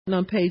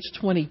On page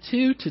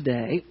 22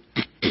 today,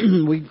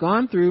 we've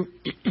gone through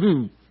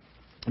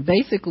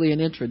basically an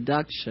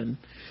introduction,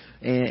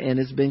 and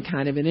it's been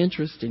kind of an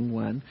interesting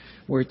one.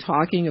 We're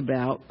talking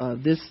about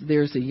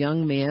there's a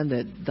young man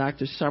that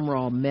Dr.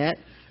 Summerall met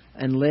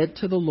and led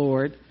to the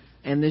Lord,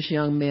 and this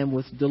young man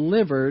was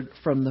delivered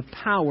from the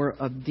power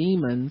of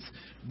demons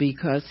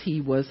because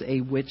he was a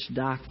witch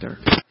doctor.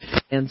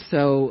 And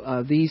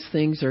so these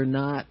things are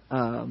not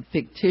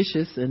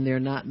fictitious and they're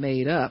not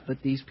made up,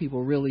 but these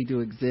people really do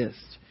exist.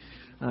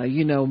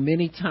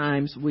 Many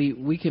times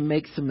we can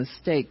make some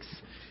mistakes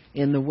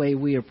in the way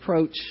we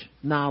approach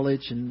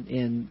knowledge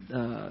and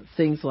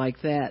things like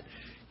that.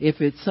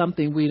 If it's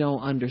something we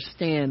don't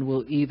understand,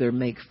 we'll either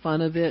make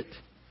fun of it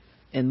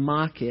and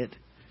mock it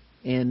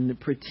and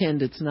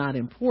pretend it's not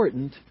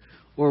important,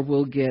 or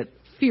we'll get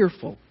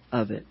fearful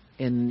of it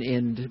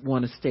and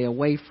want to stay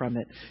away from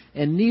it.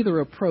 And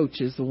neither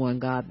approach is the one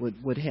God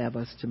would have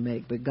us to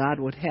make. But God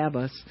would have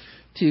us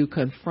to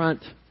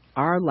confront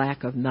our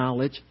lack of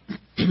knowledge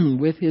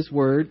with His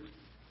Word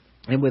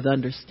and with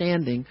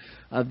understanding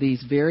of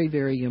these very,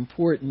 very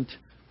important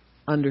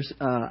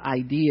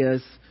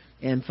ideas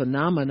and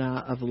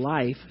phenomena of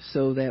life,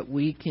 so that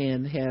we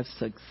can have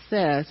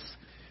success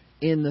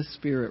in the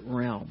spirit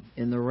realm,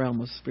 in the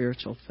realm of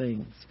spiritual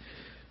things.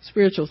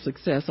 Spiritual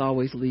success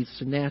always leads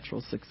to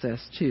natural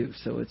success too.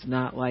 So it's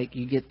not like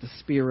you get the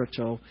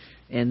spiritual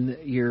and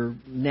your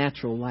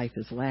natural life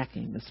is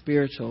lacking. The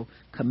spiritual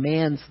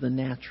commands the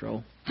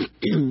natural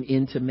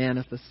into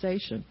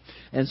manifestation.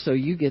 And so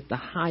you get the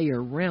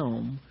higher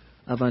realm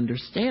of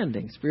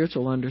understanding.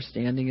 Spiritual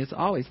understanding is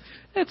always.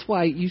 That's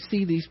why you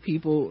see these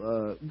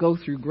people go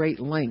through great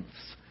lengths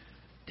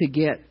to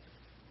get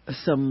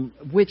some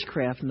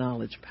witchcraft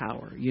knowledge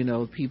power.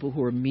 People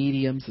who are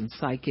mediums and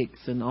psychics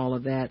and all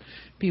of that.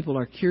 People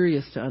are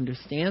curious to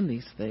understand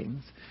these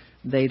things.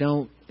 They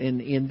don't,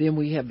 and then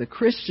we have the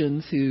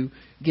Christians who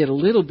get a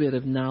little bit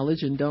of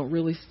knowledge and don't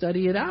really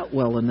study it out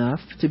well enough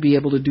to be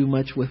able to do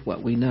much with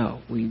what we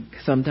know. We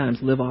sometimes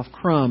live off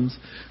crumbs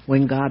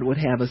when God would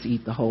have us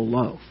eat the whole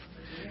loaf.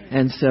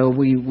 And so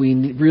we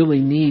really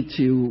need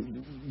to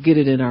get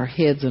it in our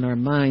heads and our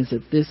minds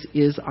that this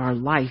is our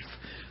life.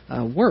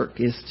 Work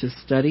is to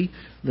study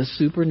the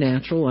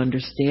supernatural,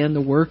 understand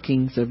the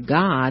workings of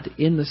God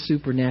in the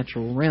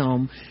supernatural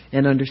realm,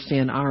 and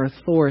understand our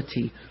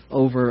authority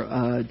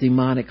over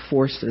demonic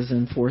forces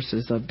and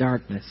forces of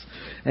darkness.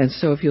 And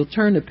so if you'll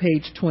turn to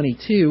page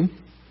 22,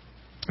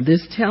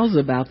 this tells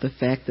about the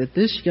fact that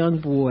this young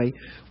boy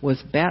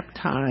was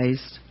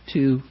baptized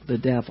to the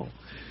devil.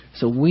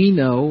 So we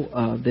know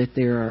that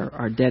there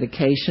are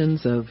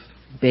dedications of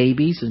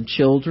babies and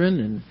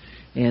children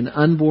and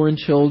unborn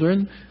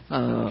children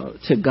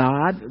to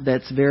God.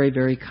 That's very,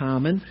 very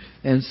common.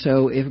 And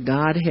so if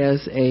God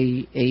has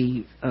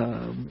a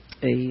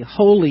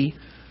holy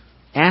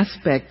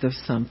aspect of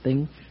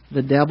something,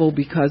 the devil,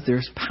 because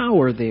there's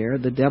power there,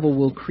 the devil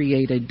will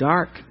create a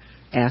dark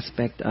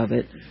aspect of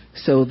it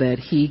so that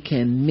he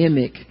can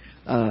mimic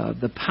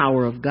the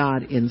power of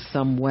God in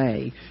some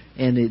way.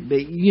 And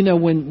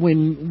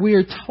when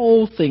we're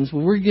told things,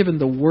 when we're given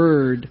the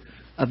Word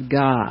of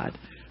God,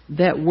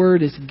 that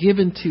word is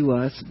given to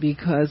us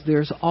because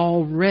there's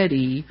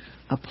already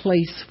a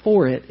place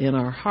for it in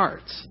our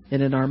hearts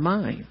and in our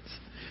minds.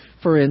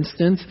 For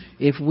instance,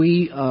 if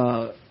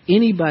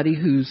anybody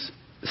who's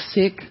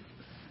sick,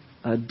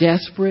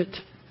 desperate,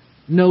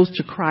 knows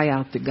to cry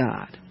out to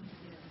God.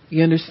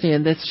 You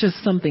understand? That's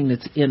just something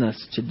that's in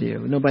us to do.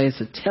 Nobody has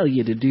to tell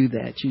you to do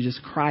that. You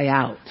just cry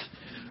out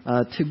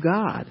to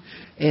God.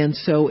 And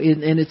so,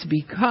 and it's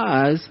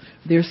because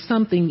there's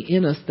something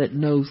in us that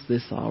knows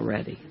this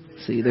already.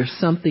 See, there's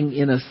something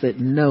in us that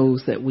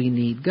knows that we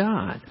need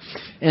God.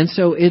 And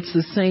so it's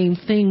the same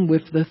thing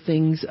with the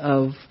things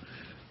of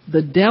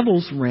the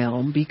devil's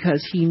realm,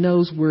 because he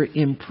knows we're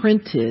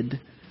imprinted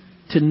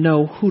to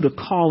know who to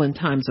call in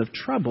times of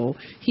trouble.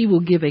 He will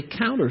give a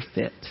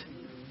counterfeit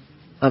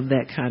of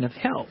that kind of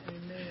help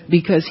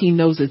because he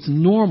knows it's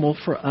normal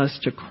for us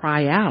to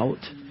cry out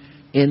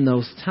in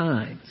those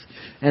times.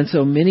 And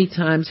so many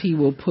times he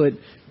will put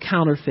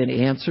counterfeit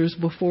answers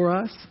before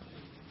us.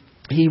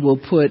 He will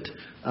put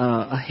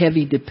a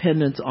heavy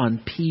dependence on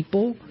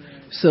people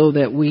so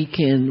that we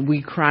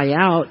cry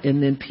out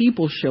and then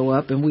people show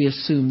up and we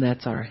assume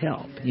that's our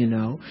help,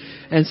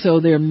 And so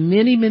there are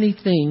many, many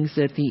things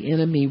that the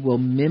enemy will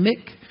mimic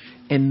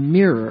and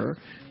mirror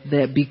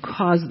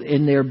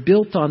and they're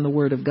built on the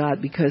Word of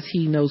God because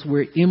he knows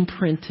we're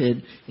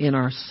imprinted in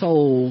our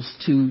souls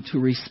to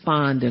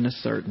respond in a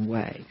certain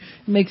way.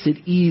 It makes it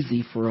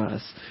easy for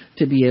us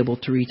to be able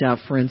to reach out.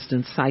 For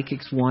instance,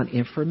 psychics want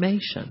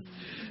information.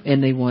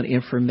 And they want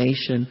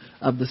information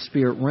of the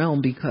spirit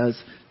realm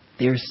because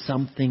there's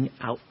something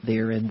out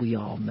there and we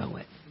all know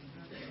it.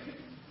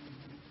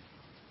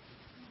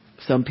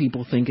 Some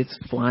people think it's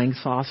flying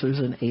saucers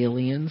and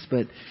aliens,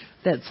 but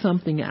that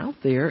something out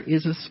there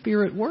is a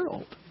spirit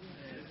world.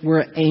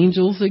 where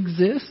angels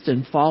exist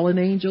and fallen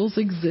angels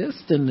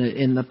exist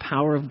and the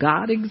power of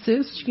God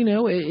exists.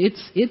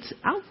 It's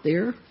out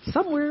there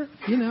somewhere,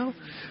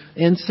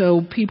 And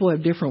so people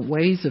have different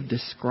ways of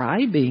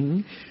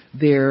describing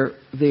their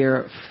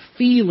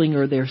feeling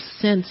or their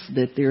sense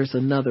that there's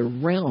another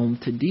realm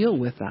to deal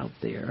with out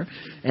there.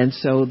 And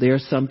so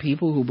there's some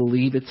people who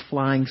believe it's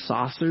flying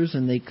saucers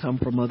and they come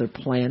from other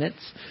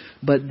planets.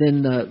 But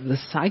then the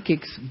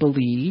psychics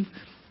believe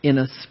in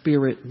a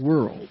spirit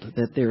world,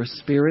 that there are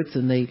spirits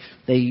and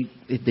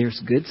there's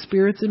good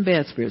spirits and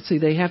bad spirits. See,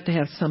 they have to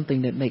have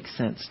something that makes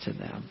sense to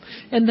them.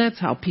 And that's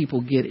how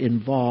people get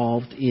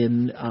involved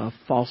in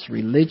false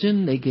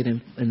religion. They get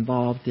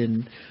involved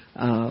in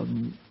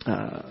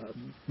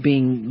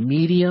being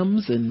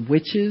mediums and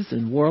witches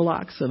and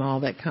warlocks and all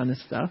that kind of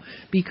stuff,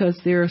 because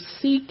they're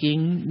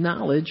seeking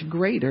knowledge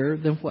greater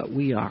than what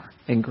we are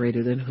and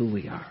greater than who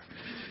we are.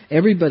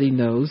 Everybody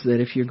knows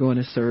that if you're going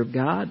to serve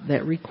God,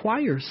 that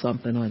requires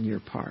something on your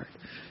part.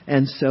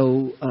 And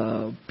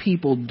so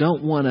people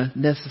don't want to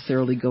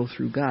necessarily go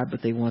through God,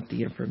 but they want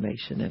the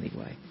information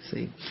anyway,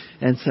 see.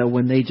 And so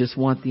when they just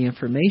want the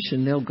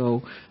information, they'll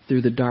go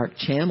through the dark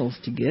channels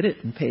to get it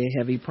and pay a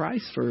heavy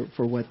price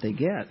for what they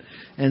get.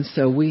 And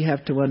so we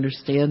have to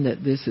understand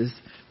that this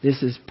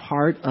is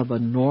part of a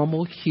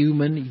normal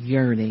human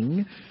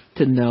yearning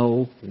to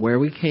know where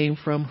we came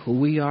from, who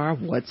we are,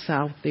 what's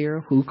out there,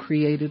 who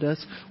created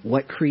us,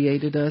 what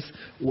created us,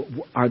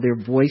 are there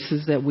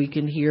voices that we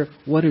can hear,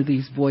 what are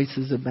these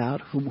voices about,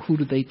 who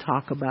do they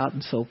talk about,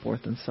 and so forth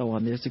and so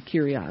on. There's a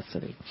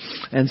curiosity.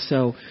 And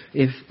so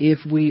if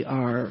we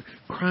are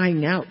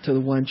crying out to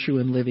the one true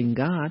and living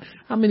God,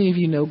 how many of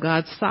you know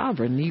God's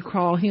sovereign? You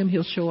call him,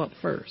 he'll show up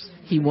first.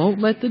 He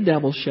won't let the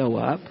devil show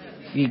up.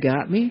 You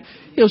got me?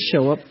 He'll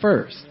show up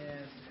first.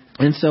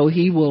 And so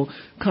he will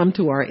come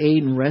to our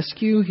aid and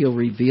rescue. He'll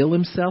reveal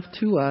himself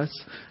to us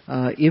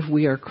if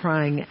we are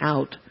crying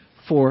out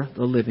for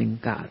the living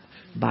God.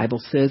 The Bible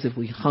says if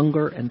we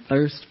hunger and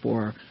thirst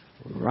for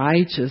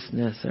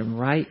righteousness and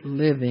right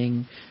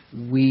living,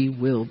 we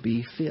will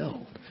be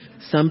filled.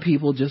 Some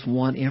people just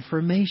want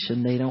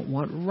information. They don't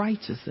want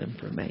righteous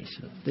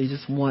information. They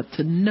just want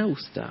to know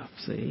stuff,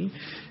 see?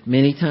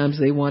 Many times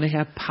they want to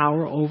have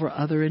power over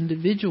other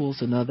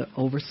individuals and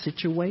over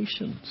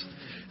situations.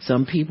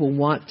 Some people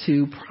want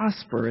to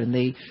prosper, and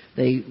they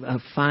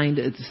find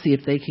to see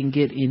if they can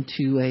get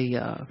into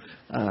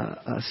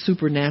a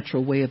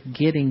supernatural way of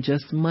getting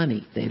just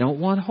money. They don't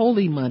want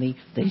holy money.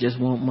 They just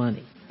want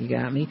money. You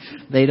got me?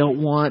 They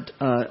don't want,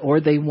 or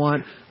they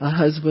want a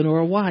husband or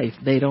a wife.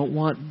 They don't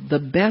want the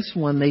best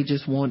one. They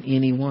just want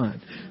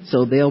anyone.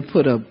 So they'll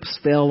put a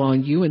spell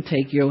on you and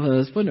take your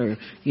husband, or,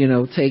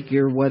 take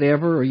your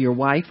whatever, or your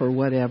wife or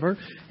whatever.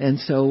 And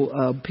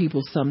so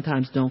people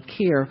sometimes don't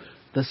care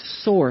the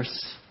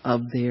source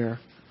of their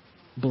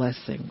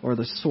blessing or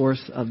the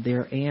source of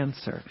their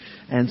answer.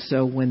 And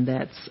so when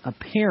that's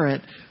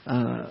apparent,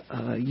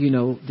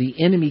 the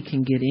enemy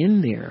can get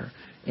in there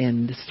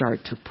and start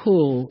to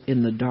pull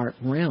in the dark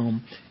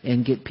realm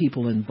and get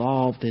people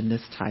involved in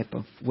this type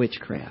of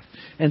witchcraft.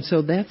 And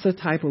so that's the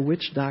type of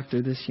witch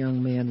doctor this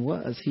young man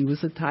was. He was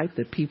the type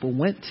that people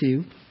went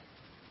to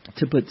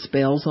put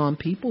spells on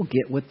people,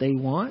 get what they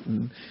want,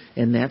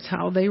 and that's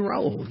how they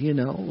roll.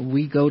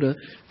 We go to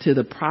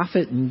the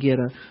prophet and get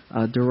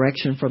a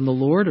direction from the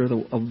Lord, or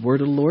a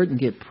word of the Lord, and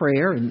get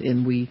prayer,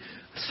 and we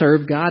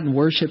serve God and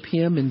worship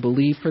him and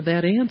believe for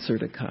that answer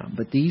to come.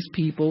 But these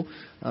people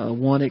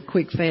want it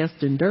quick,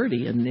 fast, and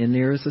dirty, and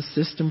there is a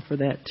system for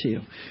that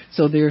too.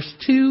 So there's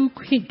two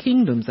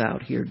kingdoms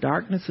out here,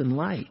 darkness and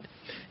light.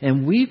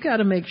 And we've got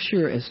to make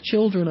sure as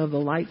children of the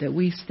light that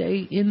we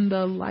stay in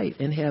the light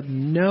and have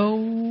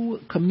no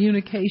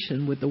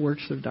communication with the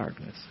works of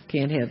darkness.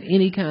 Can't have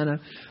any kind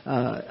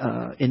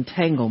of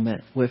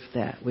entanglement with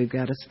that. We've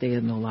got to stay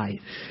in the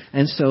light.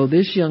 And so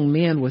this young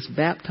man was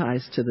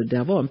baptized to the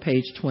devil. On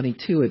page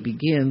 22 it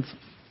begins,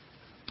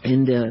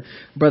 and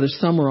Brother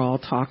Summerall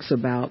talks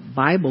about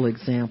Bible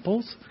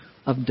examples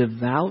of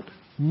devout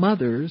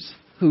mothers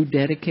who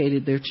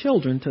dedicated their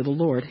children to the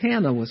Lord.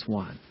 Hannah was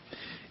one.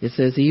 It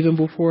says, even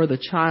before the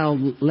child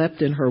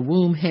leapt in her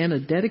womb, Hannah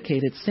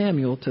dedicated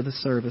Samuel to the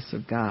service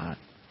of God.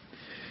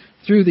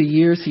 Through the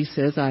years, he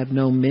says, I have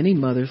known many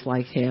mothers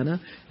like Hannah.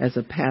 As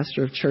a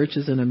pastor of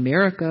churches in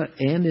America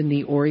and in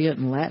the Orient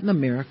and Latin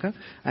America,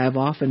 I have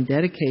often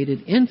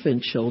dedicated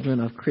infant children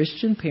of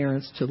Christian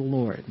parents to the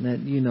Lord. And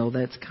that,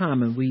 that's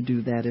common. We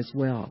do that as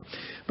well.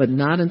 But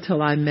not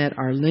until I met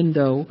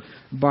Arlindo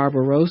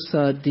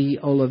Barbarossa de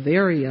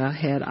Oliveira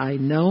had I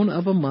known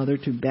of a mother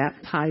to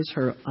baptize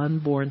her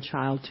unborn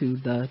child to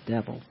the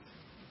devil.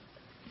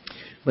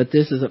 But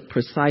this is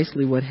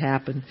precisely what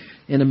happened.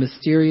 In a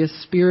mysterious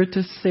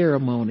spiritus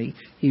ceremony,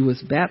 he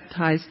was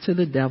baptized to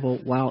the devil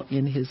while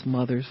in his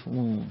mother's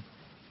womb.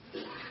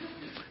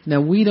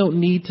 Now, we don't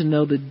need to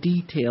know the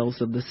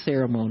details of the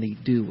ceremony,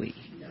 do we?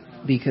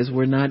 because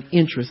we're not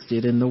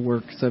interested in the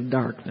works of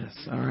darkness,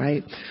 all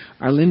right?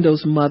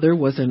 Arlindo's mother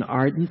was an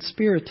ardent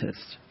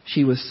spiritist.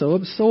 She was so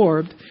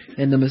absorbed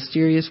in the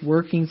mysterious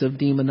workings of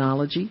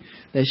demonology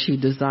that she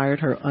desired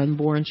her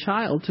unborn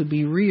child to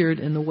be reared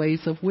in the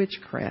ways of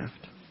witchcraft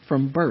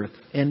from birth,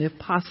 and if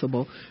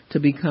possible, to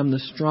become the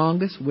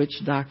strongest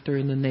witch doctor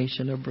in the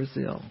nation of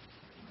Brazil.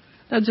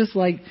 Now, just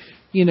like,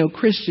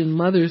 Christian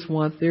mothers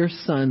want their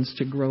sons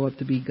to grow up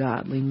to be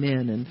godly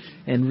men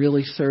and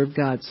really serve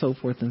God, so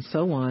forth and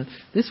so on.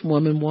 This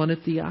woman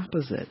wanted the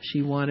opposite.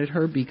 She wanted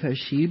her, because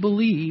she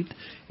believed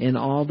in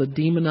all the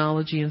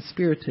demonology and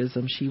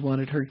spiritism, she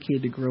wanted her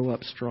kid to grow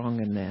up strong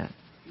in that.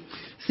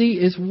 See,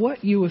 it's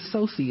what you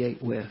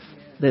associate with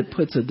that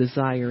puts a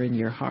desire in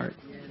your heart.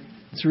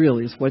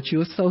 It's what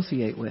you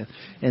associate with.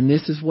 And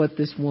this is what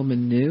this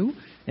woman knew,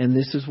 and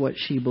this is what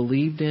she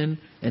believed in,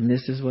 and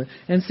this is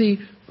and see,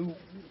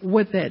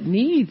 what that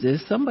needs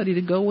is somebody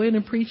to go in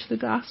and preach the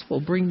gospel,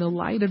 bring the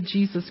light of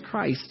Jesus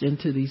Christ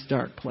into these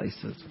dark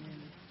places.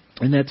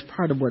 And that's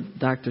part of what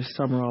Dr.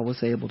 Summerall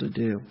was able to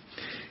do.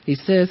 He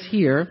says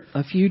here,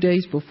 a few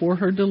days before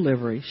her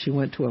delivery, she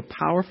went to a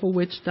powerful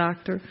witch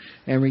doctor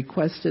and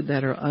requested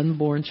that her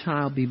unborn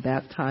child be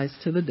baptized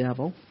to the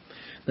devil.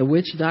 The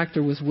witch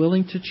doctor was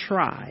willing to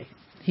try.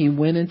 He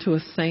went into a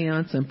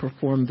seance and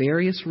performed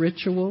various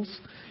rituals,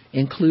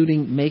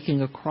 including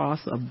making a cross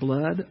of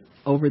blood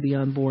over the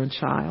unborn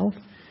child.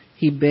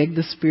 He begged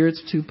the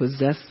spirits to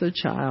possess the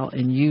child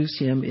and use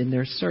him in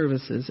their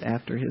services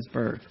after his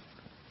birth.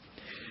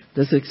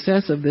 The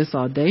success of this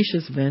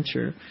audacious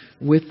venture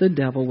with the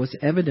devil was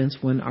evidenced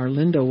when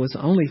Arlindo was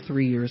only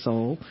 3 years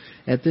old.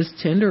 At this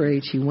tender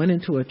age, he went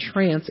into a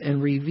trance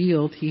and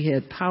revealed he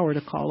had power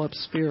to call up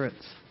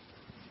spirits.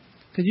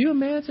 Could you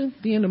imagine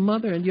being a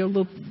mother and your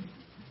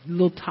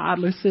little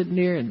toddler sitting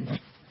there and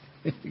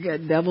you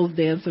got devils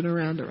dancing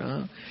around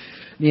her?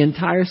 The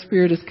entire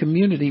spiritist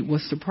community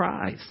was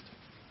surprised.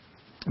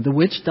 The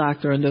witch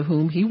doctor under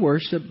whom he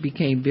worshipped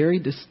became very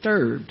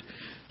disturbed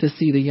to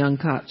see the young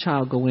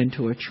child go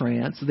into a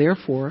trance.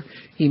 Therefore,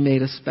 he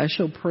made a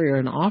special prayer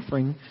and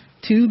offering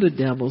to the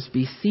devils,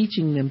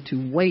 beseeching them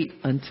to wait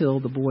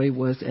until the boy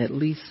was at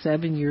least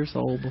 7 years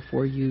old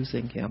before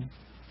using him.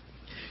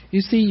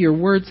 You see, your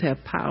words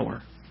have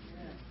power.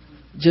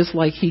 Just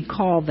like he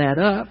called that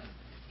up,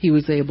 he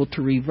was able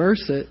to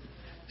reverse it.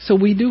 So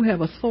we do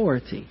have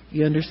authority.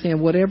 You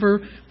understand?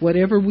 Whatever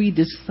we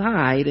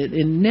decide,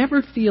 and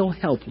never feel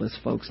helpless,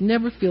 folks.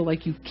 Never feel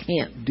like you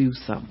can't do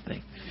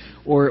something,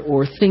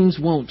 or things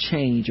won't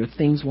change, or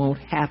things won't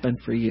happen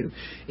for you.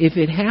 If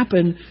it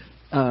happened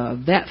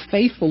that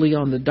faithfully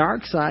on the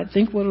dark side,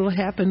 think what will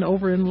happen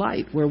over in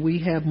light, where we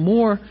have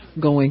more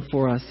going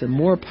for us and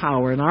more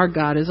power, and our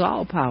God is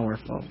all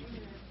powerful.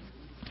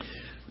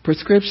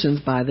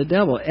 Prescriptions by the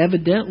devil.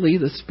 Evidently,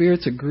 the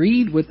spirits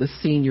agreed with the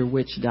senior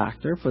witch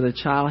doctor, for the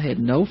child had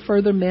no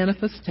further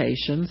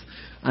manifestations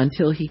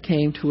until he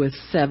came to his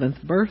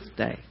 7th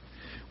birthday.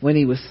 When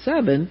he was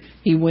 7,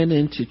 he went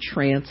into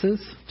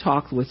trances,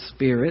 talked with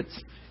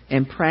spirits,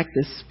 and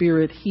practiced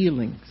spirit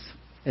healings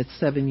at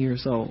 7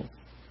 years old.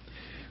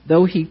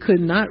 Though he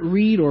could not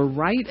read or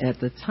write at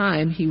the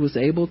time, he was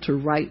able to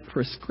write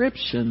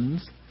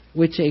prescriptions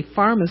which a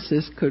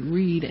pharmacist could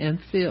read and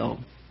fill.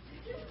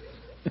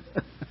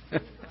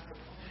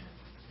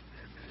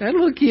 That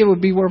little kid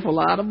would be worth a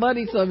lot of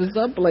money in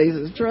some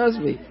places, trust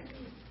me.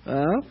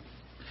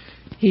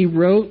 He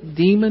wrote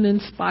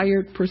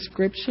demon-inspired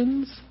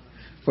prescriptions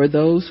for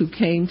those who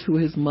came to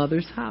his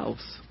mother's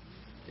house.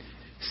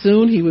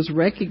 Soon he was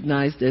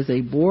recognized as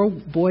a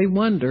boy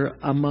wonder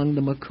among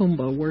the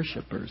Macumba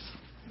worshippers.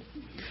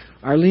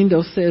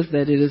 Arlindo says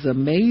that it is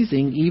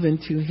amazing even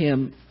to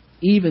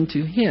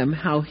him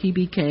how he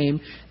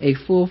became a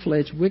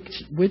full-fledged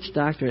witch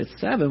doctor at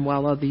 7,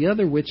 while all the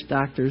other witch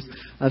doctors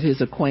of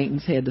his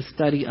acquaintance had to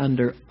study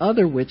under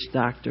other witch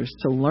doctors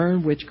to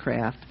learn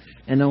witchcraft,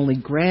 and only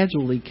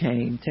gradually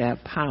came to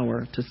have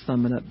power to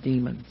summon up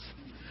demons.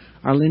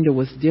 Arlindo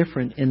was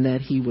different in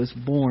that he was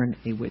born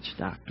a witch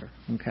doctor,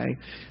 okay?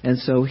 And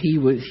so he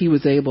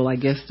was able, I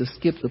guess, to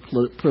skip the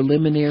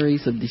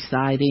preliminaries of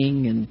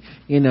deciding and,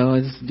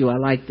 do I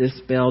like this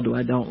spell, do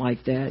I don't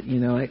like that,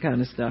 that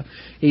kind of stuff.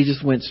 He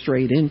just went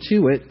straight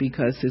into it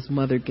because his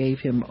mother gave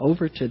him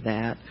over to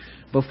that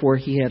before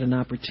he had an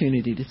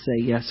opportunity to say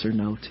yes or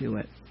no to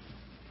it.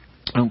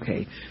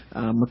 Okay,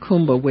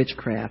 Macumba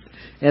witchcraft.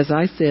 As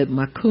I said,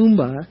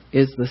 Macumba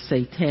is the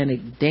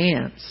satanic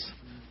dance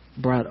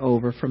brought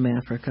over from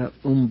Africa.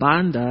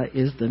 Umbanda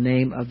is the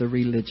name of the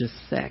religious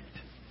sect.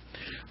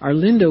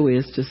 Arlindo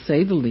is, to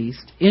say the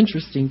least,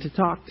 interesting to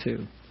talk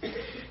to.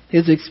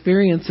 His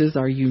experiences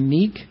are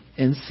unique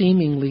and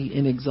seemingly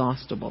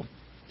inexhaustible.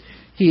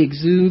 He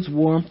exudes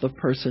warmth of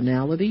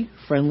personality,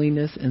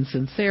 friendliness, and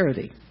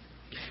sincerity.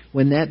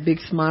 When that big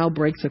smile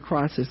breaks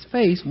across his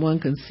face, one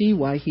can see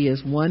why he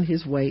has won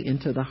his way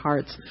into the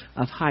hearts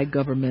of high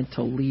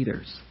governmental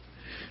leaders.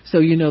 So,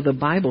 the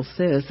Bible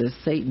says that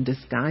Satan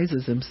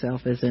disguises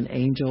himself as an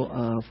angel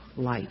of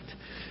light.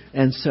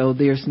 And so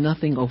there's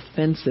nothing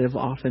offensive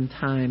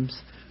oftentimes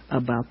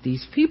about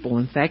these people.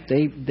 In fact,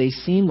 they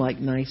seem like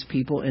nice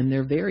people, and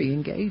they're very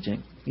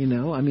engaging.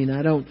 I mean,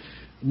 I don't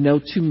know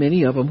too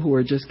many of them who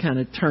are just kind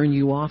of turn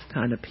you off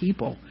kind of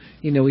people.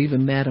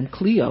 Even Madame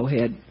Cleo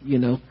had,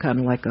 kind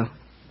of like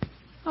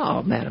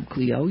Madame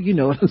Cleo, you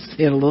know what I'm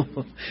saying, a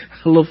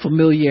little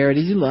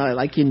familiarity,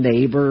 like your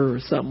neighbor or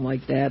something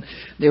like that.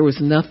 There was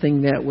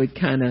nothing that would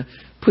kind of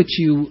put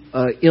you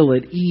ill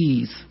at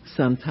ease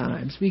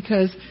sometimes,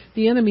 because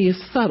the enemy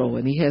is subtle,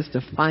 and he has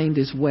to find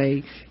his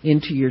way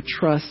into your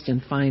trust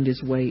and find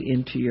his way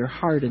into your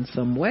heart in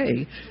some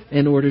way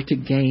in order to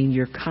gain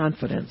your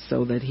confidence,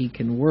 so that he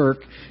can work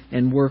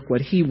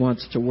what he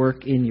wants to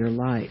work in your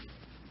life.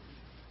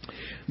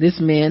 This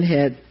man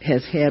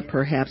has had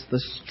perhaps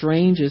the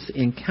strangest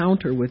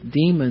encounter with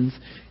demons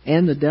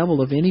and the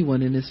devil of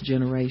anyone in this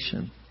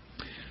generation.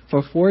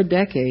 For 4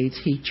 decades,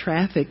 he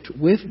trafficked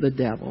with the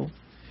devil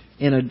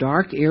in a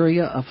dark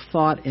area of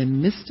thought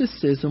and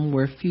mysticism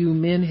where few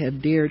men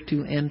have dared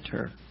to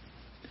enter.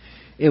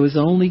 It was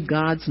only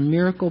God's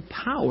miracle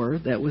power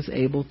that was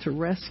able to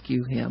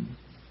rescue him.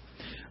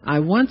 I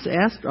once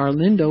asked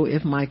Arlindo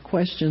if my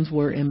questions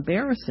were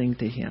embarrassing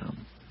to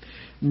him.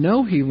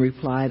 No, he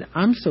replied,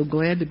 I'm so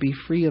glad to be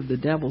free of the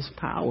devil's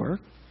power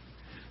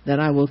that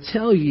I will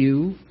tell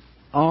you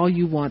all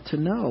you want to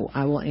know.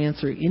 I will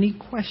answer any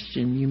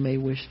question you may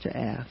wish to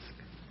ask.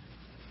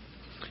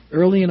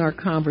 Early in our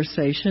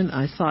conversation,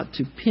 I sought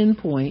to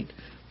pinpoint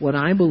what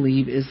I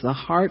believe is the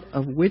heart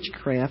of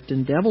witchcraft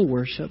and devil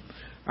worship.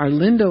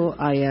 Arlindo,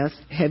 I asked,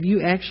 have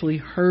you actually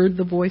heard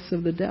the voice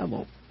of the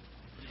devil?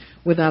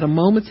 Without a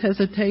moment's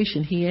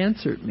hesitation, he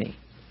answered me.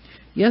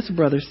 Yes,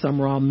 Brother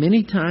Summerall,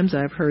 many times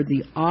I've heard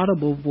the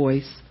audible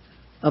voice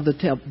of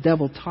the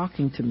devil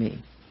talking to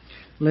me.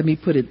 Let me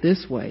put it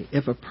this way.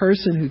 If a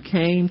person who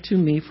came to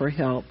me for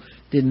help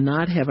did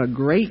not have a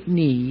great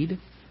need,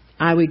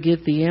 I would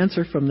get the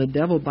answer from the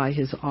devil by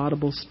his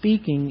audible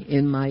speaking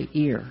in my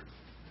ear.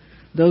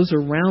 Those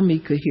around me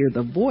could hear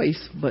the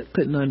voice but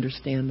couldn't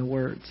understand the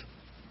words.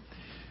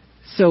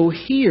 So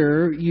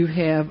here you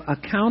have a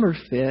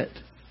counterfeit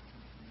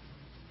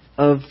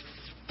of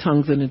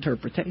tongues and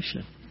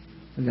interpretation.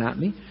 Got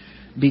me?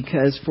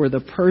 Because for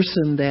the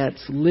person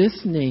that's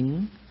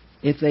listening,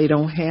 if they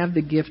don't have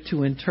the gift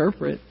to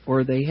interpret,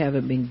 or they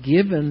haven't been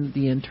given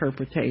the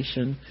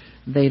interpretation,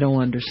 they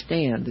don't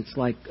understand. It's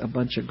like a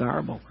bunch of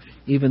garble.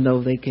 Even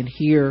though they can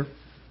hear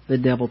the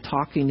devil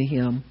talking to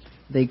him,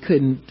 they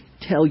couldn't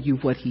tell you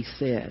what he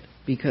said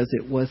because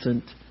it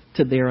wasn't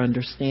to their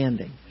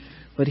understanding.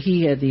 But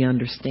he had the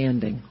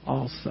understanding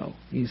also,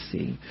 you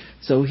see.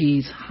 So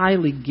he's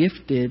highly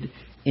gifted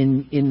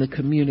in the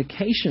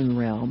communication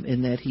realm,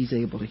 in that he's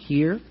able to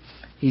hear,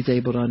 he's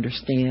able to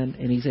understand,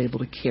 and he's able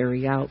to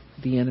carry out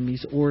the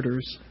enemy's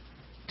orders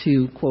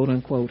to, quote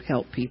unquote,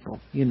 help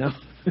people.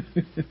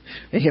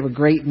 They have a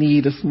great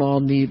need, a small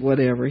need,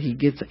 whatever. He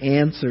gets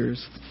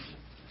answers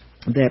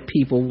that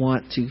people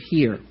want to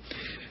hear.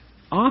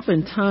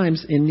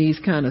 Oftentimes in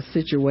these kind of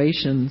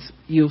situations,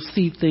 you'll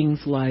see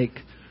things like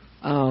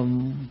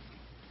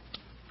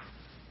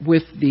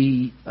with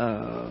the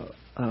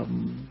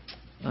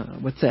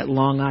what's that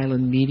Long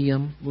Island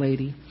medium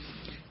lady?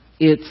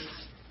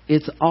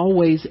 It's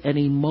always an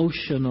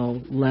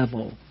emotional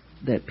level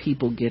that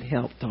people get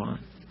helped on.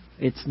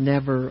 It's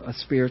never a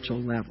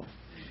spiritual level.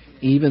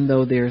 Even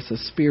though there's a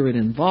spirit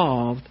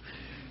involved,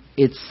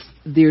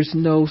 there's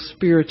no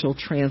spiritual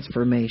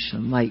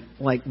transformation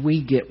like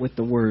we get with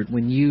the word.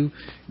 When you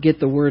get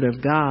the word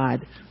of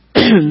God,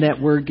 that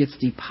word gets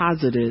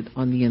deposited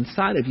on the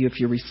inside of you if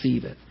you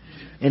receive it.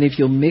 And if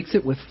you'll mix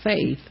it with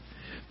faith,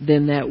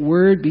 then that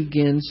word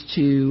begins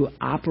to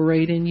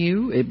operate in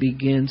you. It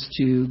begins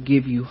to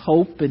give you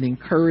hope and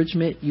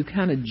encouragement. You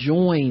kind of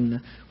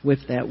join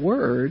with that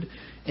word,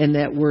 and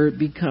that word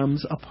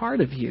becomes a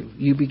part of you.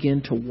 You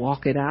begin to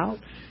walk it out.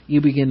 You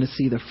begin to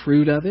see the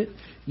fruit of it.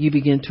 You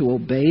begin to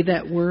obey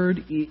that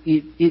word.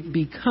 It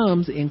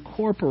becomes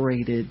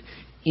incorporated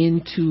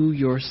into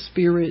your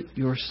spirit,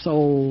 your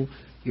soul,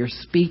 your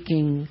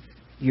speaking,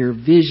 your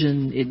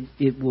vision.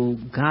 It will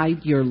guide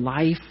your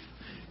life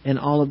and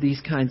all of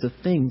these kinds of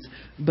things.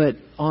 But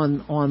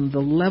on the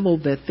level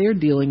that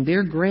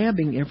they're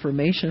grabbing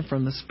information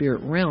from the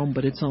spirit realm,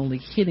 but it's only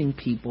hitting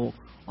people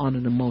on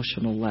an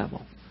emotional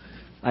level.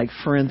 Like,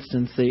 for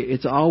instance,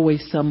 it's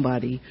always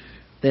somebody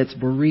that's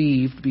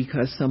bereaved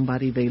because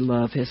somebody they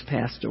love has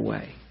passed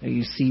away. And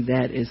you see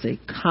that as a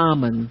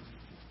common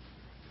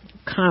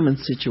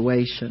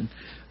situation.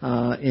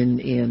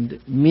 And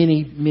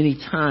many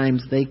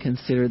times they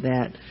consider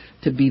that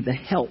to be the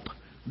help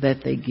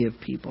that they give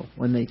people.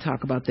 When they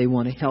talk about they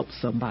want to help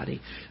somebody,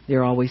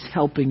 they're always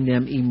helping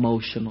them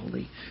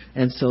emotionally.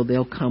 And so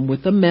they'll come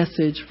with a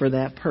message for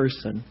that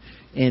person,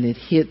 and it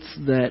hits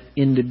that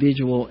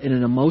individual in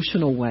an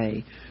emotional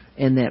way,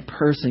 and that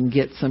person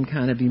gets some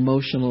kind of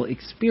emotional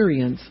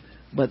experience,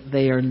 but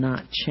they are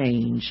not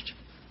changed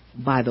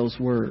by those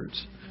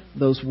words.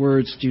 Those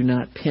words do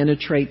not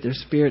penetrate their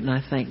spirit, and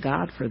I thank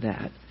God for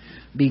that,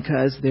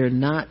 because they're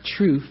not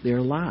truth,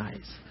 they're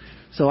lies.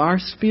 So our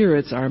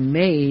spirits are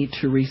made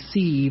to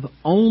receive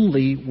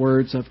only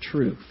words of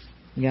truth.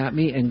 You got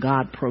me? And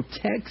God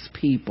protects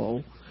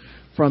people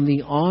from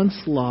the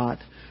onslaught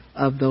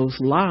of those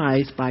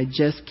lies by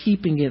just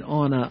keeping it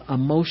on a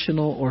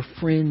emotional or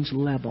fringe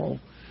level,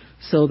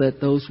 so that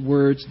those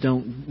words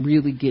don't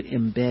really get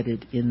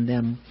embedded in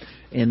them,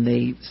 and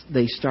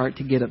they start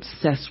to get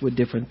obsessed with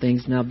different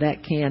things. Now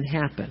that can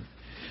happen,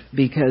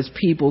 because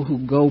people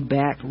who go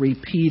back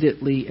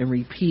repeatedly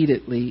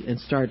and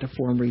start to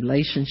form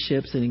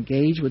relationships and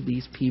engage with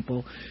these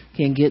people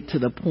can get to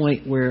the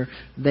point where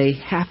they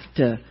have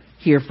to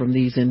hear from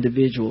these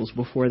individuals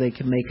before they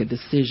can make a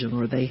decision,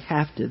 or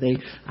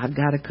I've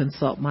got to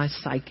consult my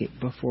psychic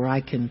before I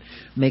can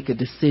make a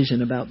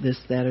decision about this,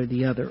 that, or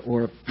the other.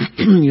 Or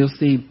you'll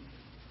see,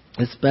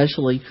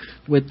 especially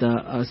with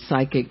the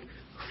psychic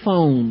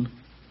phone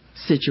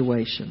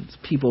situations,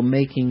 people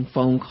making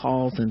phone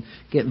calls and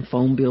getting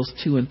phone bills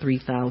 $2,000 and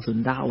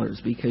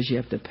 $3,000 because you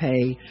have to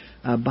pay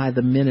by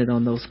the minute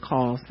on those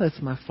calls.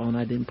 That's my phone.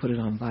 I didn't put it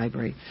on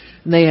vibrate.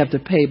 And they have to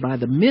pay by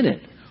the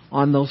minute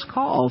on those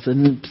calls,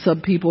 and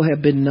some people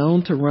have been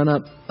known to run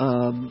up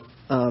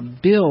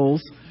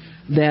bills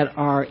that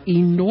are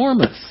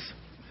enormous,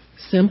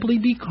 simply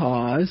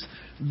because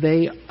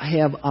they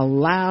have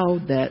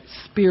allowed that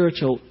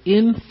spiritual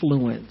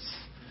influence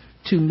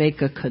to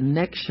make a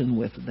connection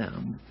with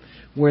them,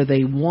 where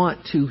they want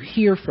to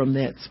hear from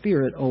that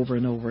spirit over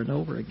and over and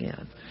over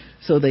again.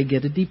 So they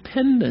get a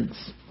dependence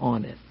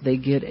on it. They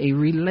get a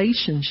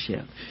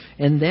relationship.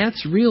 And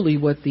that's really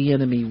what the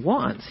enemy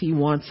wants. He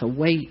wants a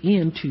way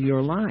into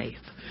your life.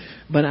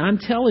 But I'm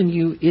telling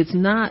you, it's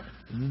not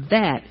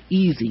that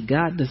easy.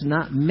 God does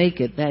not make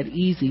it that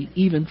easy,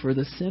 even for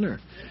the sinner.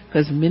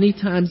 Because many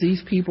times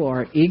these people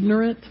are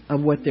ignorant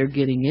of what they're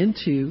getting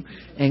into,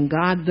 and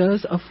God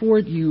does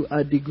afford you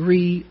a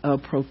degree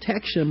of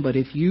protection. But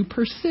if you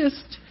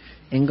persist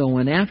in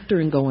going after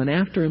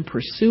and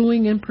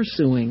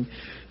pursuing,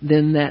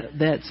 then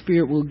that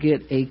spirit will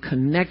get a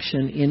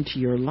connection into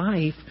your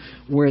life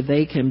where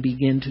they can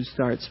begin to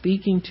start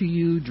speaking to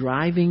you,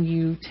 driving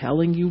you,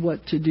 telling you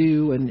what to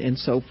do, and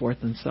so forth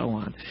and so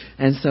on.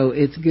 And so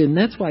it's good. And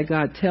that's why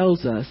God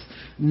tells us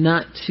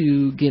not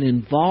to get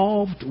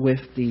involved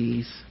with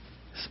these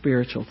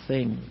spiritual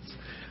things.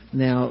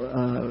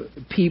 Now,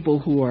 people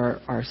who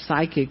are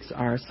psychics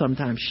are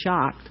sometimes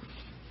shocked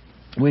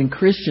when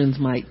Christians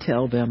might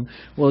tell them,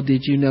 well,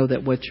 did you know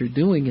that what you're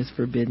doing is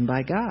forbidden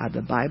by God?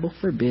 The Bible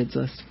forbids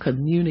us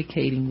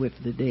communicating with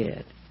the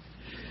dead.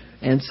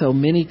 And so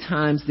many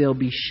times they'll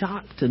be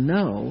shocked to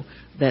know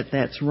that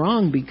that's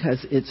wrong,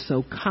 because it's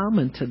so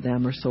common to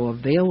them, or so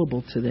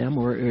available to them,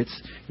 or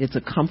it's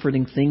a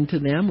comforting thing to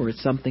them, or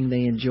it's something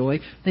they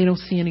enjoy. They don't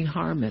see any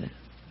harm in it.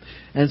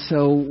 And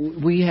so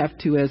we have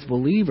to, as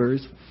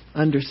believers,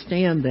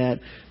 understand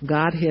that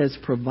God has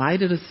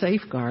provided a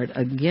safeguard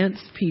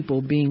against people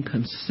being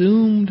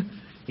consumed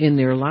in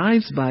their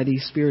lives by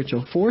these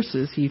spiritual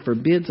forces. He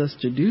forbids us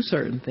to do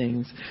certain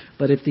things,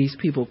 but if these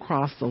people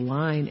cross the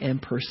line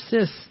and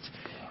persist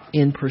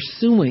in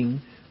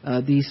pursuing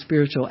these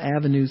spiritual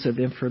avenues of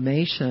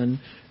information,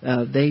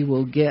 they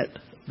will get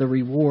the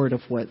reward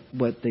of what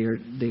they're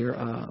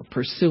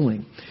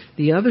pursuing.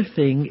 The other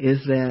thing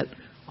is that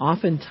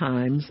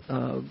oftentimes,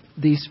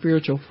 these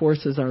spiritual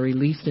forces are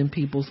released in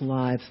people's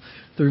lives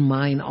through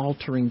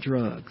mind-altering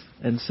drugs.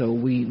 And so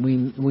we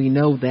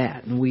know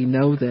that. And we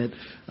know that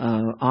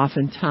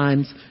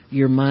oftentimes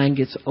your mind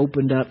gets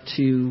opened up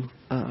to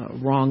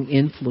wrong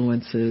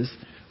influences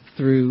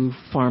through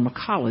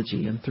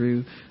pharmacology and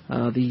through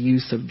the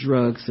use of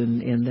drugs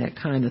and that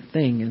kind of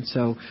thing. And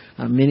so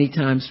many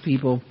times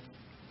people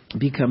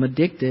become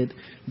addicted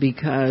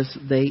because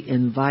they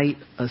invite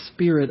a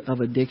spirit of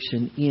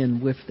addiction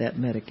in with that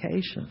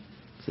medication.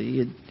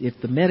 See, if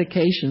the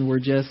medication were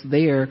just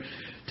there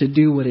to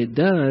do what it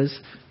does,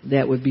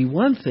 that would be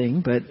one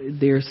thing, but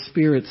there's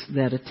spirits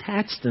that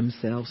attach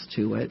themselves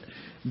to it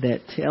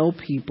that tell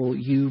people,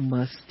 you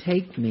must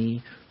take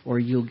me or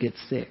you'll get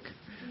sick.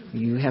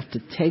 You have to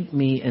take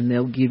me, and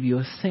they'll give you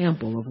a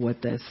sample of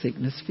what that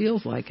sickness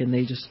feels like, and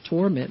they just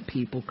torment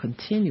people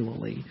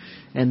continually.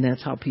 And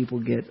that's how people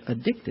get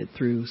addicted,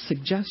 through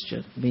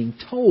suggestion, being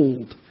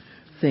told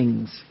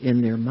things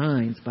in their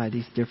minds by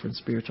these different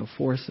spiritual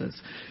forces.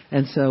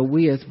 And so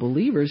we as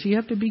believers, you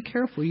have to be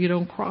careful. You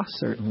don't cross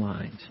certain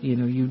lines.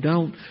 You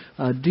don't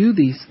do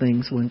these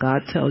things when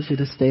God tells you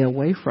to stay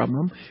away from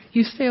them.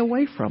 You stay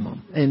away from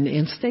them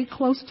and stay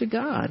close to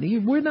God.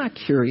 We're not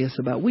curious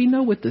about, we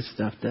know what this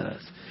stuff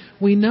does.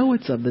 We know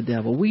it's of the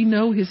devil. We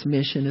know his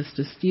mission is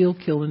to steal,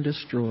 kill, and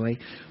destroy.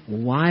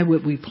 Why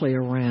would we play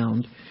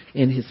around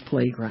in his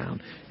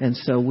playground? And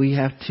so we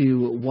have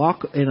to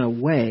walk in a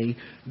way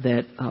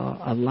that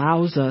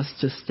allows us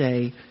to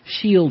stay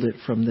shielded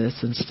from this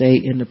and stay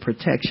in the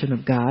protection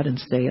of God and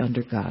stay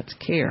under God's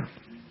care.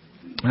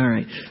 All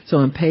right. So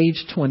on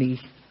page 20,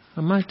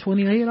 am I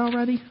 28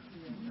 already?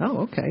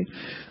 Oh, okay.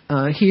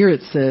 Here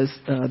it says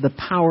the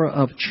power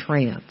of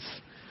trance.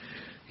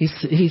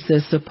 He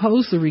says,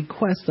 suppose the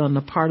request on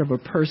the part of a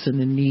person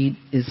in need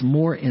is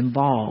more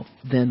involved,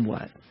 then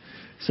what?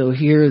 So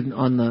here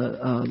on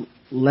the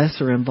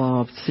lesser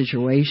involved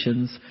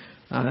situations,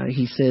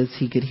 He says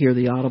he could hear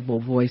the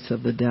audible voice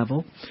of the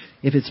devil.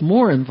 If it's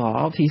more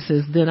involved, he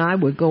says, then I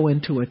would go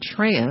into a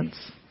trance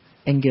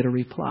and get a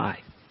reply.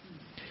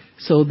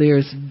 So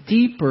there's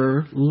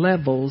deeper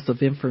levels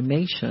of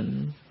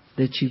information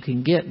that you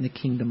can get in the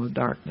kingdom of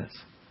darkness.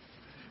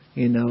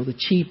 You know, the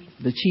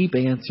cheap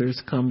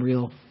answers come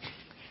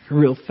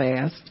real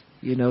fast,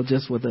 you know,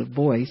 just with a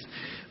voice.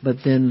 But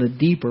then the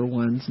deeper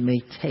ones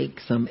may take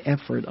some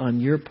effort on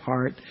your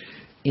part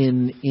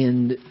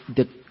in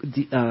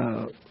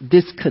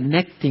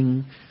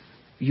disconnecting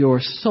your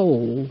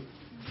soul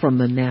from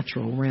the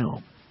natural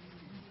realm.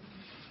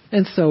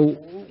 And so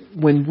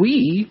when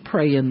we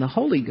pray in the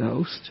Holy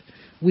Ghost,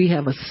 we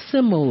have a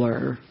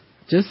similar,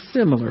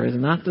 it's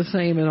not the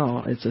same at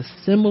all. It's a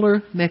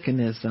similar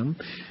mechanism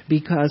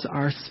because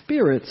our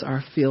spirits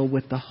are filled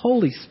with the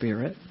Holy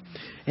Spirit,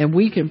 and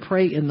we can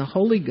pray in the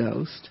Holy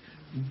Ghost,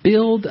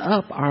 build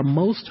up our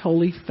most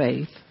holy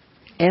faith,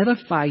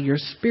 edify your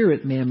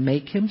spirit man,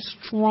 make him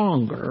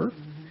stronger,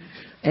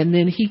 and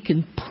then he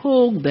can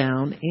pull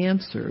down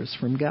answers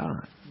from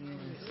God.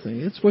 See,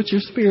 it's what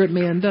your spirit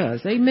man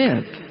does.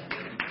 Amen.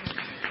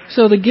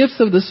 So the gifts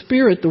of the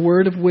Spirit, the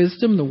word of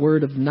wisdom, the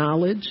word of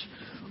knowledge,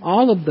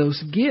 all of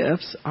those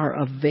gifts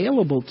are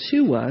available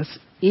to us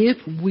if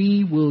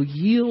we will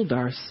yield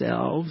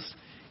ourselves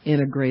in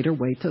a greater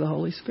way to the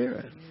Holy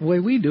Spirit. The way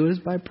we do it is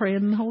by praying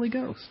in the Holy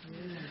Ghost.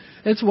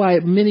 That's why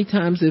many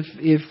times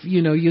if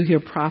you know, you hear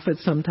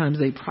prophets, sometimes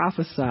they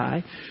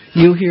prophesy,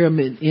 you'll hear them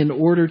in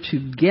order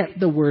to get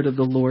the word of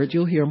the Lord,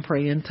 you'll hear them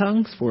pray in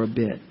tongues for a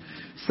bit.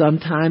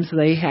 Sometimes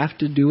they have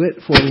to do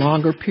it for a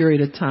longer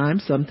period of time.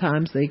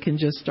 Sometimes they can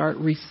just start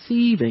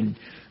receiving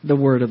the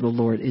word of the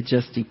Lord. It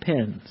just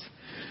depends.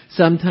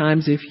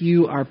 Sometimes if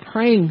you are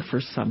praying for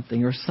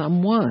something or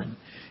someone,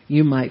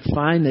 you might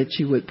find that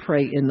you would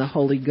pray in the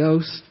Holy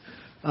Ghost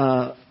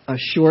a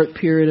short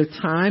period of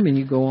time and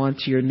you go on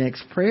to your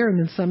next prayer, and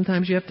then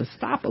sometimes you have to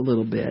stop a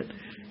little bit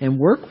and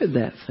work with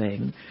that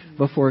thing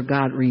before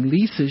God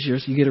releases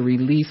yours. You get a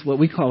release, what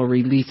we call a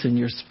release in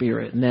your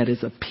spirit, and that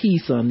is a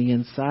peace on the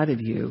inside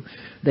of you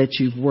that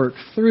you've worked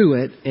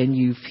through it and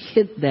you've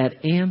hit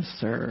that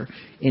answer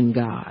in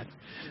God.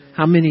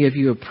 How many of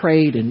you have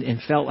prayed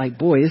and felt like,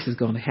 boy, this is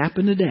going to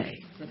happen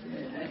today?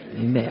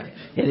 Amen.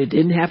 And it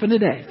didn't happen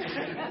today.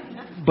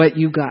 But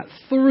you got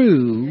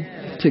through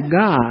to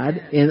God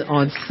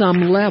on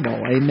some level.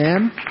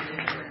 Amen.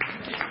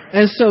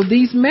 And so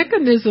these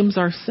mechanisms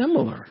are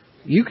similar.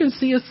 You can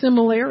see a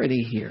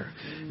similarity here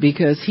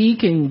because he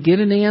can get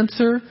an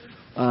answer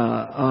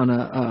on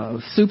a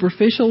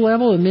superficial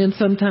level, and then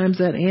sometimes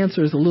that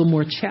answer is a little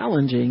more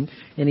challenging,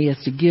 and he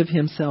has to give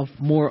himself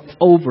more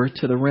over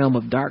to the realm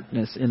of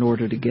darkness in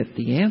order to get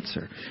the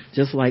answer.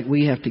 Just like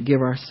we have to give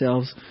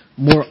ourselves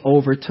more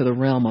over to the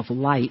realm of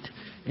light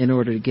in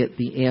order to get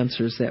the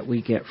answers that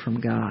we get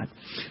from God.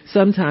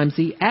 Sometimes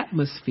the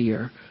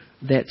atmosphere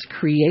that's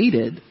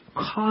created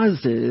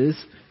causes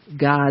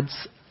God's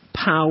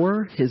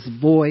power, his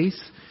voice,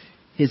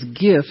 his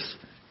gifts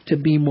to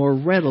be more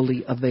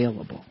readily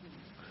available.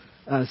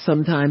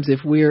 Sometimes if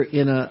we're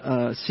in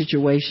a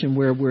situation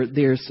where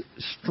there's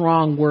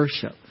strong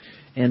worship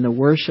and the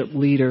worship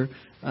leader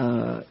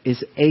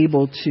is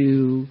able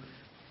to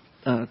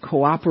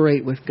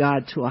cooperate with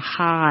God to a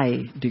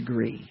high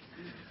degree,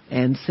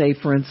 and say,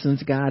 for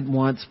instance, God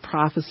wants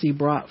prophecy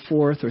brought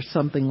forth or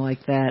something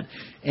like that.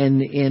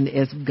 And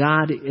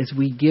as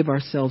we give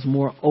ourselves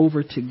more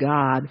over to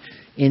God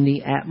in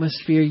the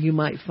atmosphere, you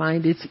might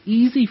find it's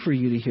easy for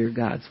you to hear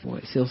God's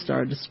voice. He'll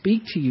start to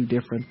speak to you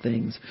different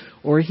things,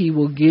 or he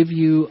will give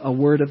you a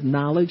word of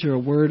knowledge or a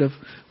word of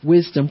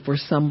wisdom for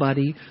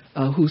somebody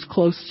who's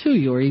close to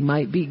you, or he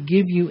might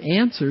give you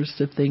answers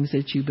to things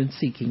that you've been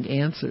seeking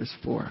answers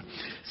for.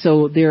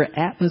 So there are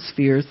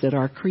atmospheres that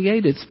are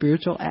created,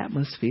 spiritual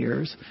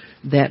atmospheres,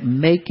 that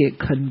make it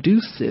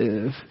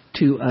conducive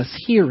to us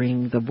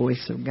hearing the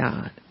voice of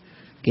God,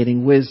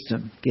 getting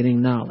wisdom,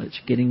 getting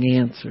knowledge, getting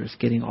answers,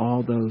 getting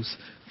all those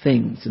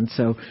things. And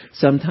so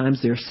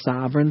sometimes there's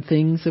sovereign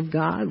things of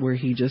God where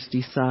he just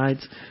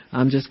decides,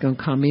 I'm just going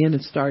to come in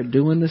and start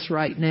doing this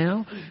right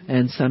now.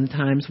 And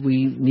sometimes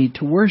we need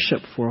to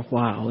worship for a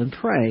while and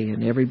pray,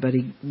 and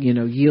everybody,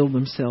 yield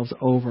themselves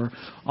over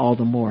all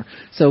the more.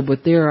 So,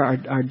 but there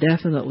are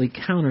definitely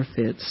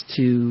counterfeits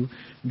to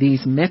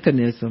these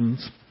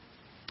mechanisms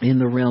in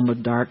the realm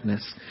of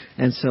darkness.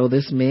 And so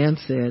this man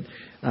said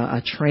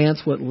a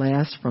trance would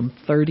last from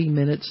 30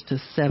 minutes to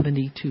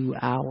 72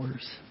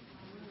 hours.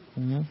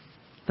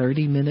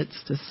 30 minutes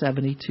to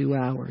 72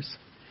 hours.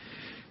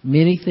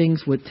 Many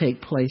things would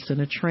take place in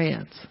a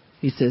trance.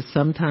 He says,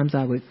 sometimes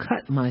I would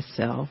cut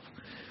myself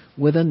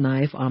with a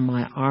knife on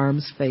my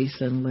arms, face,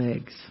 and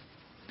legs.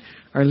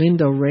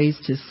 Arlindo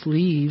raised his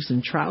sleeves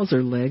and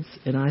trouser legs,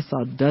 and I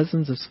saw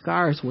dozens of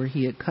scars where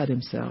he had cut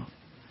himself.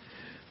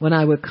 When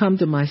I would come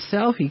to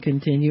myself, he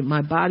continued,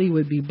 my body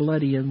would be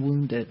bloody and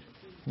wounded.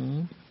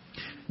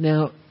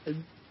 Now,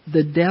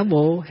 the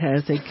devil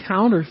has a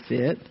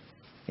counterfeit,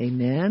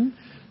 amen,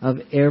 of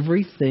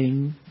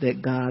everything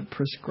that God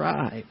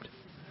prescribed.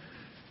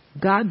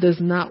 God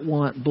does not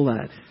want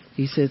blood.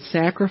 He said,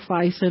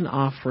 sacrifice and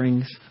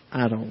offerings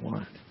I don't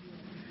want.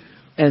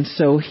 And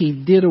so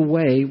he did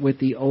away with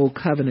the old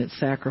covenant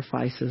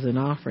sacrifices and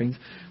offerings.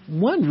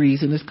 One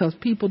reason is because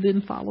people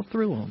didn't follow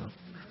through on them.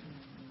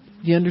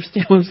 You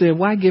understand what I'm saying?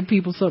 Why give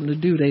people something to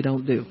do they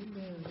don't do?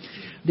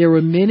 There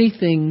were many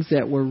things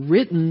that were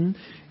written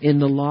in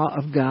the law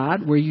of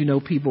God where,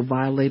 people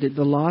violated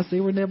the laws. They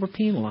were never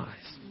penalized.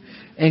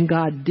 And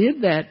God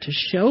did that to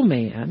show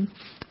man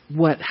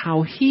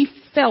how he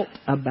felt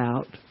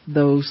about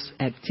those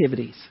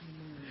activities.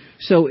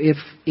 So if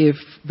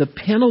the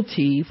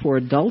penalty for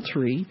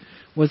adultery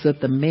was that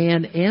the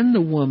man and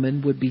the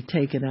woman would be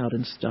taken out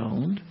and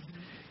stoned,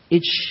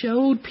 it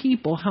showed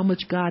people how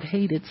much God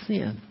hated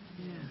sin.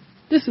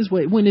 This is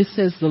when it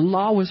says the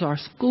law was our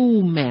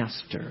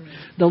schoolmaster.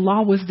 The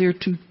law was there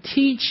to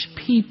teach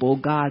people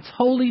God's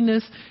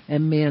holiness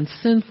and man's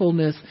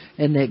sinfulness,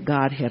 and that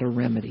God had a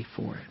remedy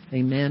for it.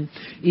 Amen.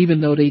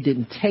 Even though they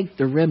didn't take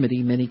the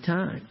remedy many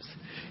times.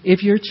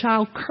 If your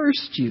child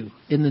cursed you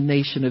in the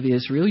nation of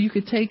Israel, you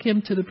could take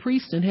him to the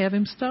priest and have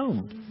him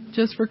stoned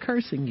just for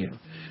cursing you.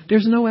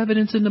 There's no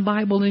evidence in the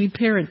Bible any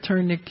parent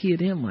turned their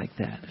kid in like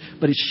that.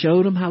 But it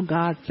showed them how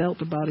God felt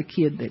about a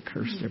kid that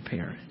cursed their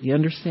parent. You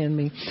understand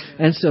me?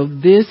 And so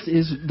this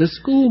is the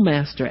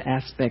schoolmaster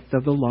aspect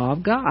of the law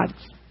of God.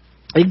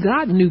 And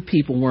God knew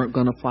people weren't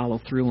going to follow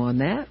through on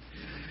that.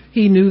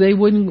 He knew they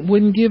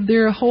wouldn't give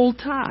their whole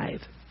tithe.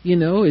 You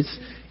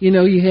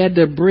had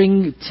to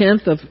bring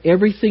 10th of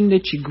everything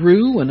that you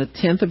grew and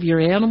 1/10 of your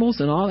animals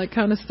and all that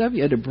kind of stuff.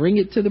 You had to bring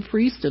it to the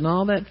priest and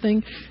all that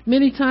thing.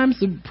 Many times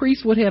the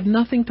priest would have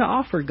nothing to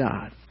offer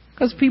God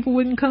because people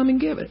wouldn't come and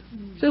give it.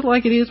 Just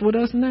like it is with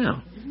us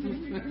now.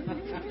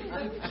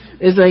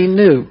 It ain't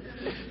new.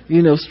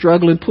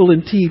 Struggling,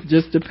 pulling teeth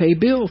just to pay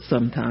bills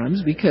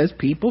sometimes because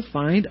people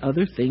find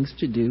other things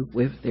to do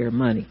with their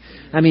money.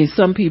 I mean,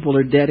 some people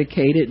are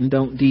dedicated and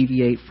don't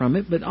deviate from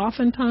it, but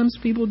oftentimes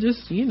people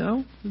just,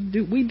 do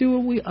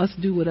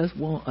what us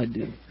want to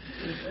do.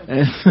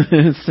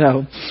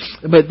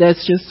 But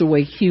that's just the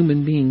way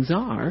human beings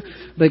are.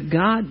 But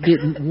God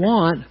didn't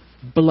want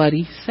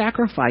bloody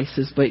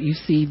sacrifices, but you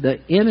see, the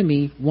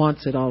enemy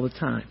wants it all the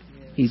time.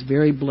 He's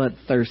very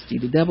bloodthirsty.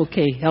 The devil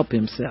can't help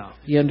himself.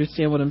 You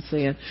understand what I'm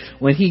saying?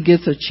 When he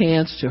gets a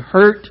chance to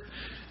hurt,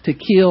 to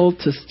kill,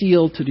 to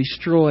steal, to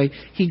destroy,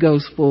 he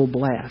goes full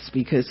blast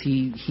because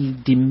he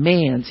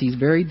demands. He's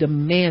very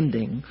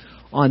demanding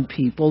on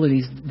people, and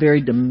he's very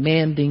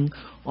demanding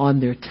on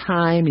their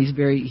time.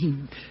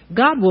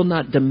 God will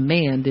not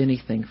demand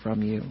anything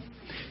from you.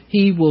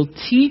 He will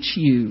teach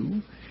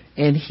you,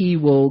 and he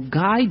will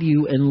guide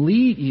you and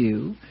lead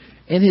you.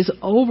 And his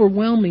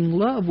overwhelming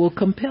love will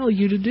compel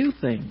you to do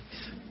things.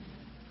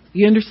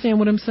 You understand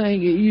what I'm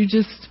saying?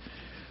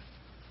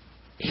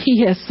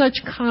 He has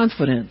such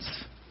confidence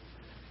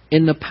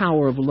in the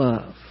power of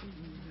love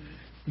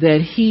that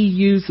he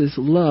uses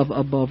love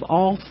above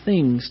all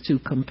things to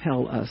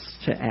compel us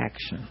to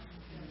action.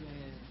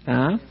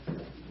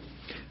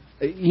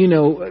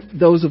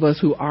 Those of us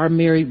who are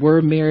married,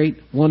 were married,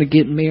 want to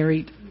get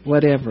married,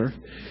 whatever.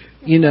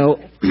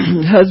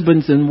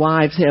 Husbands and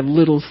wives have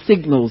little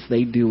signals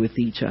they do with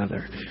each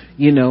other,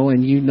 and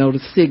the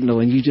signal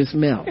and you just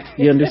melt.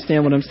 You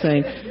understand what I'm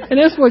saying? And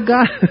that's what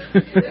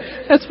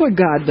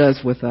God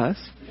does with us.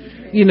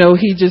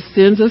 He just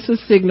sends us a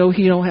signal.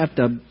 He don't have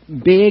to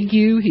beg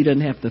you. He doesn't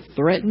have to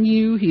threaten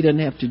you. He doesn't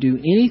have to do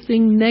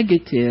anything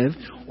negative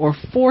or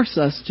force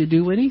us to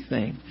do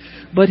anything.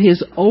 But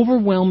his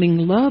overwhelming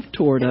love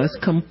toward us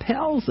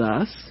compels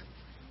us,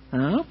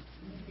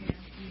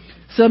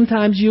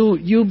 Sometimes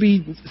you'll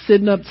be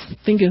sitting up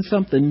thinking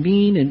something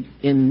mean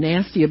and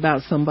nasty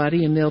about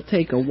somebody, and they'll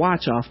take a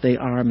watch off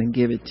their arm and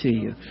give it to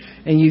you.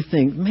 And you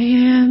think,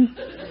 man,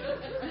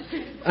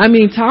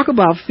 talk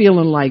about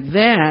feeling like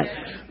that.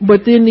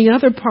 But then the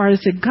other part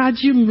is that, God,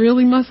 you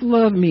really must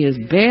love me as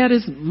bad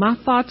as my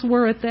thoughts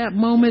were at that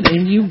moment,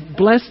 and you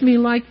blessed me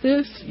like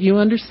this. You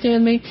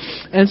understand me?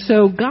 And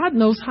so God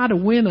knows how to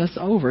win us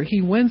over.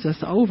 He wins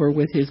us over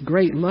with his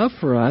great love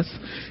for us,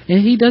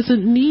 and he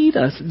doesn't need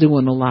us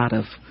doing a lot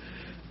of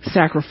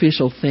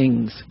sacrificial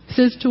things. He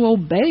says to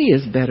obey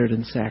is better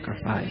than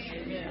sacrifice.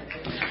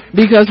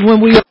 Because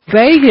when we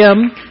obey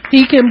him,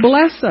 he can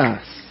bless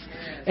us.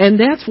 And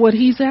that's what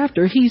he's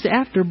after. He's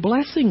after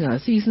blessing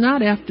us. He's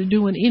not after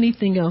doing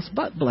anything else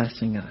but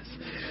blessing us.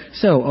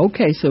 So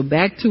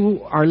back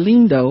to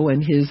Arlindo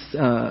and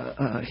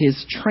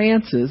his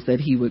trances that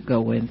he would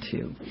go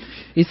into.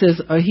 He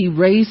says he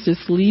raised his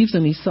sleeves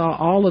and he saw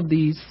all of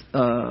these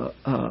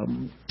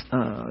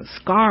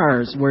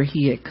scars where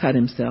he had cut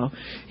himself.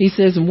 He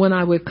says, and when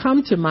I would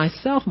come to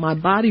myself, my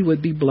body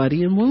would be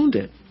bloody and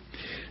wounded.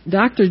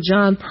 Dr.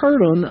 John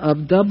Purdon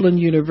of Dublin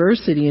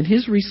University in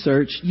his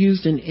research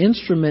used an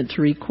instrument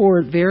to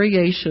record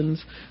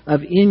variations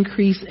of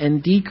increase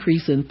and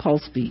decrease in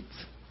pulse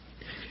beats.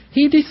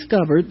 He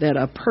discovered that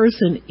a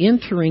person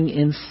entering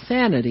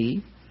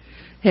insanity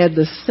had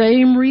the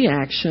same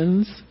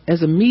reactions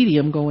as a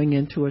medium going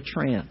into a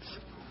trance.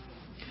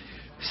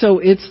 So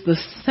it's the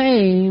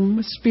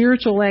same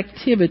spiritual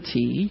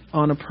activity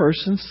on a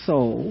person's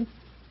soul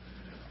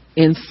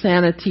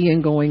Insanity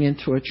and going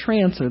into a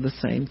trance are the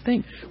same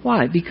thing.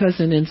 Why? Because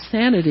in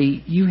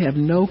insanity, you have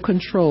no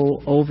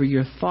control over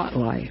your thought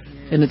life.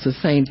 And it's the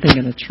same thing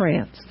in a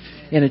trance.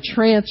 In a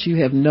trance,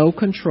 you have no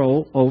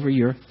control over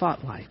your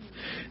thought life.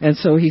 And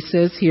so he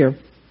says here,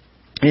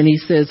 and he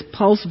says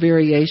pulse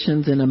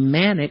variations in a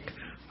manic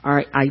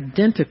are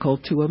identical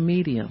to a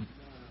medium.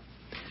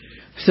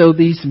 So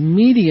these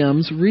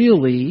mediums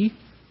really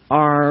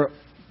are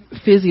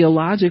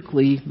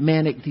physiologically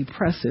manic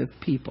depressive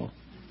people.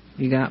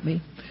 You got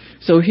me?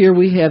 So here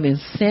we have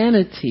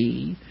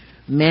insanity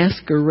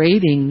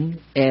masquerading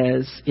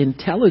as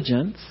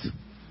intelligence,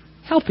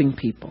 helping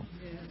people.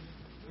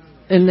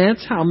 And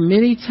that's how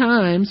many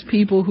times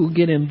people who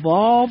get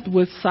involved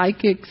with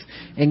psychics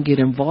and get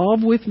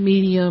involved with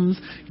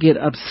mediums get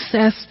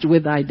obsessed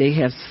with they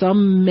have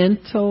some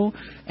mental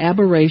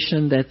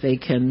aberration that they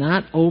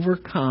cannot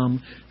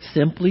overcome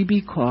simply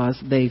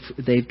because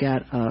they've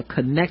got a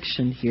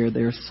connection here.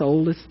 Their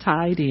soul is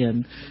tied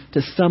in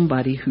to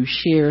somebody who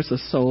shares a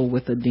soul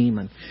with a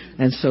demon.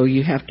 And so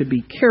you have to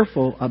be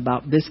careful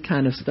about this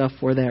kind of stuff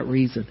for that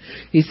reason.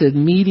 He said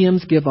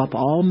mediums give up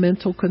all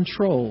mental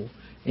control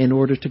in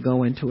order to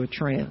go into a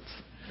trance.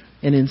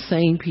 And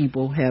insane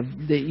people have,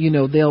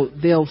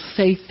 they'll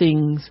say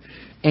things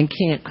and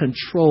can't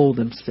control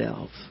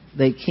themselves.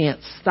 They can't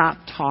stop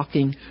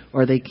talking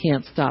or they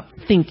can't stop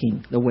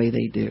thinking the way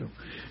they do.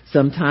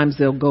 Sometimes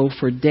they'll go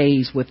for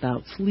days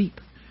without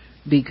sleep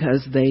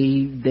because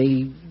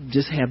they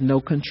just have no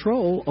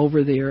control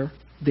over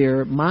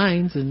their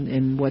minds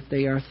and what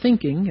they are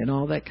thinking and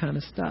all that kind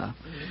of stuff.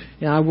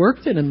 I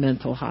worked in a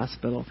mental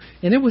hospital,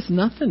 and it was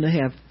nothing to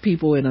have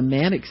people in a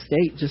manic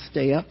state just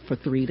stay up for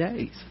 3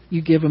 days.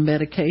 You give them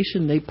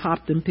medication, they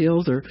pop them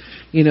pills, or,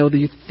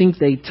 you think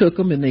they took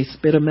them and they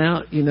spit them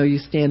out. You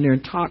stand there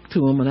and talk to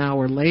them an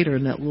hour later,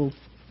 and that little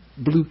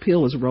blue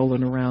pill is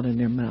rolling around in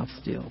their mouth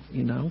still,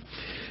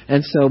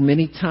 And so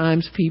many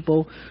times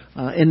people,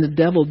 and the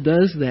devil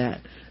does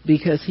that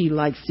because he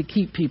likes to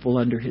keep people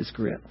under his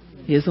grip.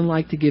 He doesn't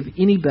like to give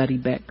anybody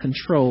back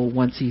control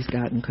once he's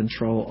gotten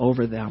control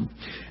over them.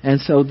 And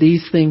so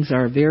these things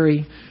are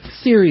very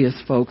serious,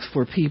 folks,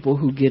 for people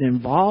who get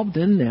involved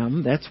in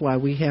them. That's why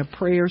we have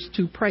prayers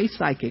to pray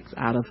psychics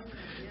out of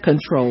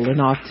control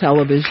and off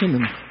television.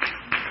 And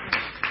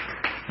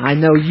I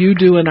know you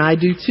do and I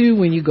do too.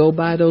 When you go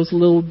by those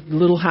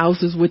little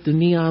houses with the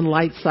neon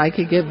light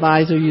psychic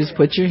advisor, you just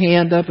put your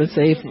hand up and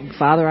say,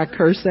 Father, I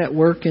curse that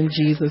work in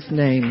Jesus'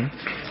 name.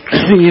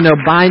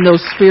 Bind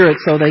those spirits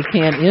so they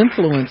can't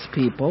influence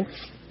people.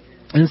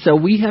 And so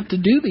we have to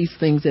do these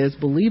things as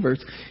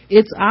believers.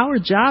 It's our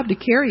job to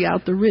carry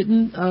out the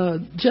written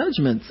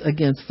judgments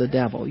against the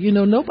devil.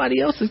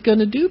 Nobody else is going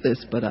to do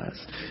this but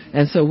us.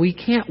 And so we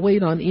can't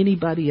wait on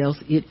anybody else.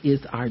 It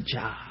is our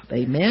job.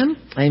 Amen?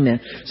 Amen.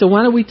 So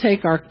why don't we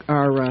take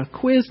our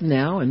quiz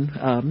now, and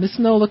Miss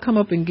Nola, come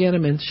up and get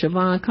them, and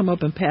Siobhan, come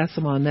up and pass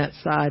them on that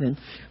side, and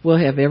we'll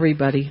have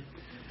everybody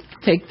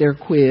take their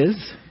quiz.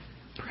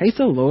 Praise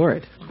the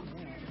Lord.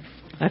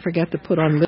 I forgot to put on